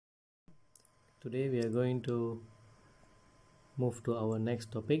Today we are going to move to our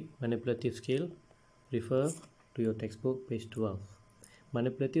next topic, manipulative skill. Refer to your textbook, page 12.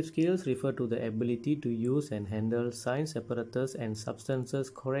 Manipulative skills refer to the ability to use and handle science apparatus and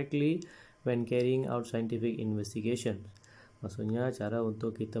substances correctly when carrying out scientific investigation. Maksudnya cara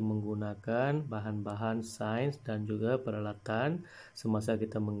untuk kita menggunakan bahan-bahan sains dan juga peralatan semasa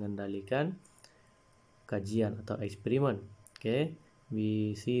kita mengendalikan kajian atau eksperimen. Okay.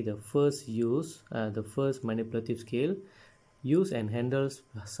 We see the first manipulative skill, use and handle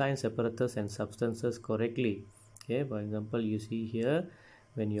science apparatus and substances correctly. Okay, for example, you see here,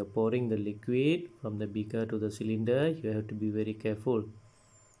 when you're pouring the liquid from the beaker to the cylinder, you have to be very careful.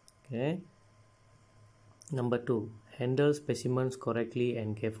 Okay. Number 2, handle specimens correctly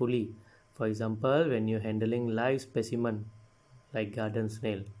and carefully. For example, when you're handling live specimen like garden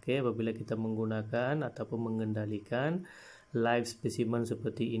snail. Okay, apabila kita menggunakan ataupun mengendalikan live specimen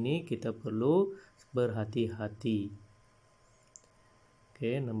seperti ini, kita perlu berhati-hati.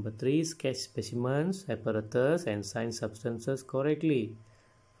 Okay, number 3, sketch specimens, apparatus and science substances correctly.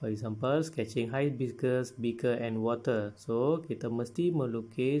 For example, sketching hibiscus, beaker and water. So, kita mesti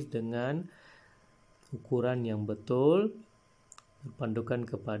melukis dengan ukuran yang betul, berpandukan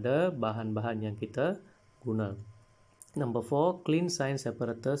kepada bahan-bahan yang kita guna. Number 4, clean science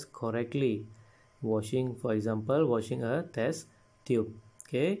apparatus correctly. For example, washing a test tube.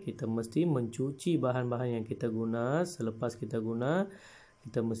 Okay, kita mesti mencuci bahan-bahan yang kita guna. Selepas kita guna,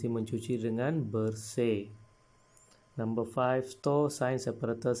 kita mesti mencuci dengan bersih. Number 5, store science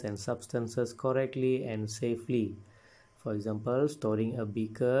apparatus and substances correctly and safely. For example, storing a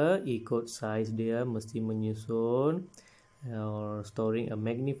beaker, ikut size dia mesti menyusun. Or storing a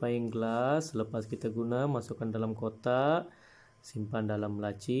magnifying glass, selepas kita guna, masukkan dalam kotak, simpan dalam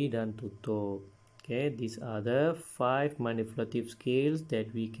laci dan tutup. Okay, these are the 5 manipulative skills that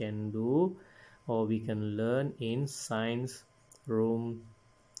we can do or we can learn in science room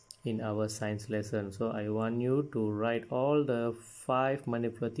in our science lesson. So I want you to write all the 5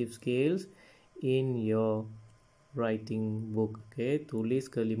 manipulative skills in your writing book. Okay, tulis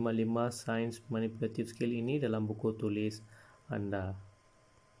ke-5 science manipulative skill ini dalam buku tulis anda.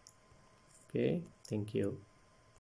 Okay, thank you.